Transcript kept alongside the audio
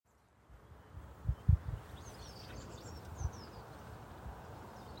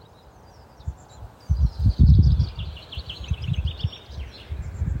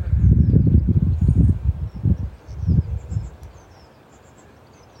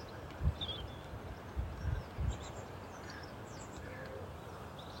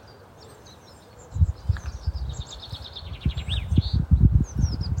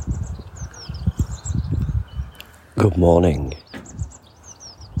Good morning.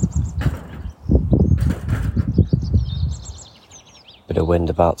 Bit of wind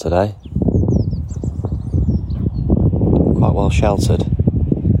about today. Quite well sheltered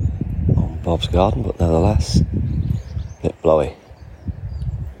on Bob's garden, but nevertheless, a bit blowy.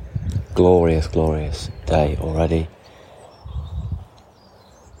 Glorious, glorious day already.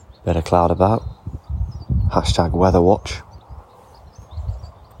 Bit of cloud about. Hashtag weather watch.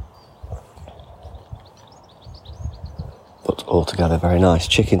 But altogether very nice.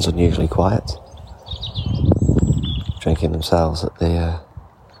 Chickens unusually quiet. Drinking themselves at the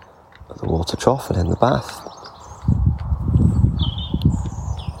water trough and in the bath.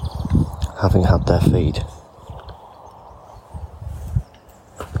 Having had their feed.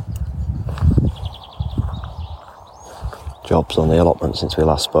 Jobs on the allotment since we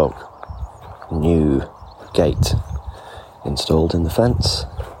last spoke. New gate installed in the fence.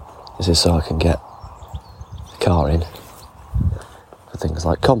 This is so I can get the car in for things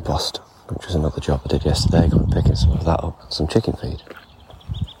like compost, which was another job I did yesterday, going and picking some of that up, some chicken feed.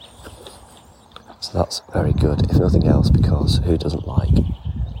 So that's very good, if nothing else, because who doesn't like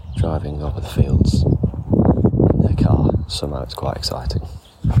driving over the fields in their car? Somehow it's quite exciting.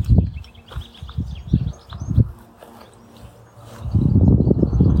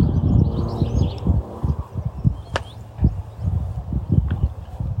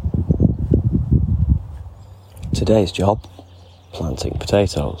 Today's job, planting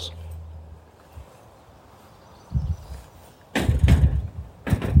potatoes.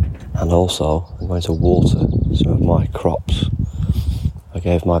 And also, I'm going to water some of my crops. I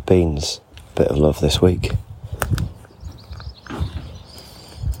gave my beans a bit of love this week.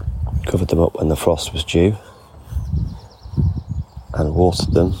 Covered them up when the frost was due. And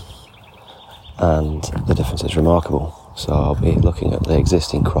watered them. And the difference is remarkable. So I'll be looking at the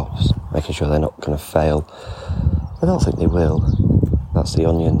existing crops, making sure they're not going to fail. I don't think they will. That's the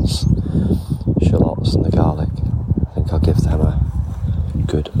onions, shallots and the garlic. I think I'll give them a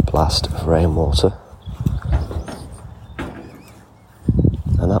good blast of rainwater.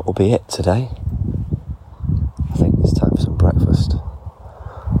 And that will be it today. I think it's time for some breakfast.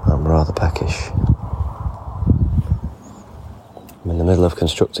 I'm rather peckish. I'm in the middle of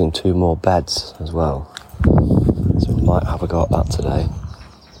constructing 2 more beds as well. So we might have a go at that today.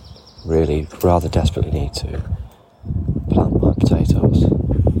 Really, rather desperately need to plant my potatoes.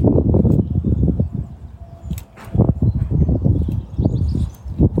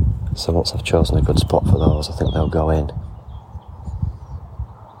 So once I've chosen a good spot for those, I think they'll go in.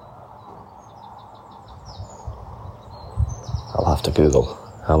 I'll have to Google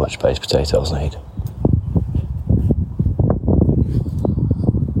how much space potatoes need.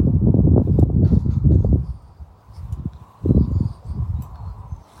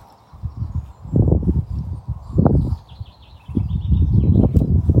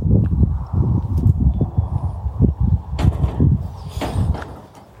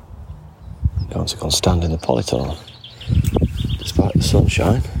 Going to go and stand in the polytunnel. Despite the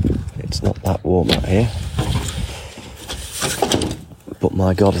sunshine, it's not that warm out here. But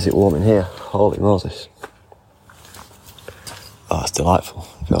my God, is it warm in here? Holy Moses. Oh, it's delightful.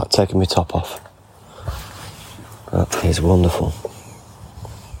 I feel like taking my top off. That is wonderful.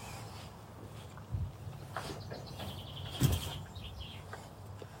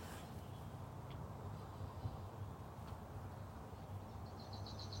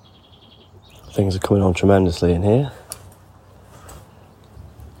 Things are coming on tremendously in here.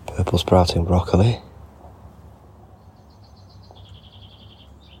 Purple sprouting broccoli.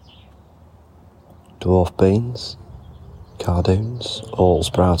 Dwarf beans. Cardoons. All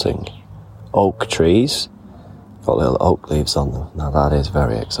sprouting. Oak trees. Got little oak leaves on them. Now that is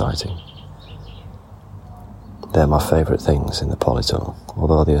very exciting. They're my favourite things in the polytunnel.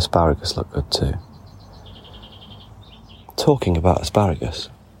 Although the asparagus look good too. Talking about asparagus,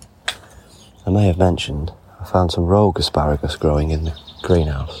 I may have mentioned I found some rogue asparagus growing in the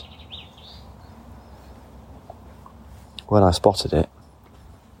greenhouse. When I spotted it,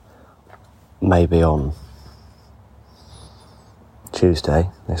 maybe on Tuesday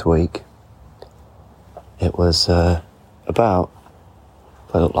this week, it was they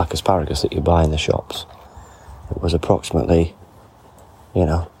look like asparagus that you buy in the shops. It was approximately,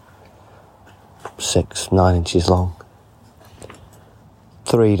 6-9 inches long.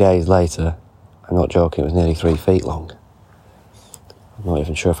 3 days later, I'm not joking, it was nearly 3 feet long. I'm not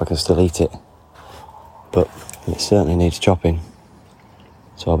even sure if I can still eat it, but it certainly needs chopping.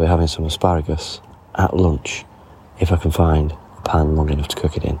 So I'll be having some asparagus at lunch, if I can find a pan long enough to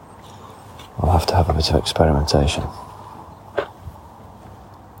cook it in. I'll have to have a bit of experimentation.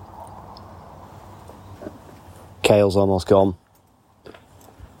 Kale's almost gone.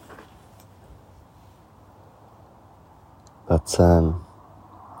 But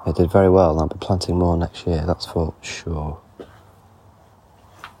it did very well, and I'll be planting more next year, that's for sure.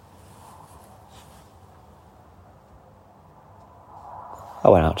 I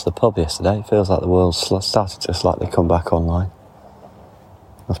went out to the pub yesterday. It feels like the world's started to slightly come back online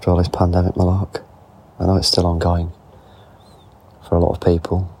after all this pandemic malark. I know it's still ongoing for a lot of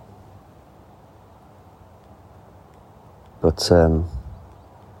people. But,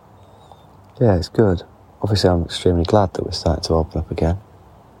 yeah, it's good. Obviously, I'm extremely glad that we're starting to open up again.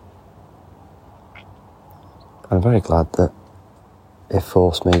 I'm very glad that it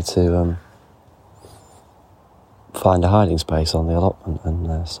forced me to find a hiding space on the allotment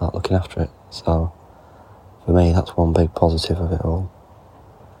and start looking after it. So, for me, that's one big positive of it all.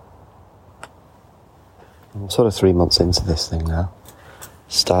 I'm sort of 3 months into this thing now,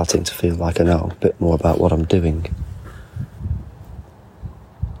 starting to feel like I know a bit more about what I'm doing.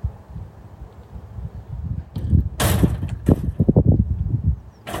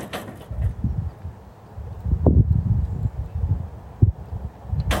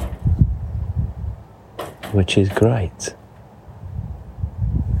 Which is great.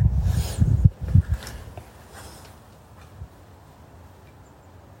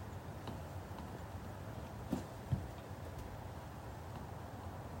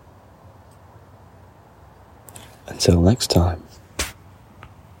 Until next time.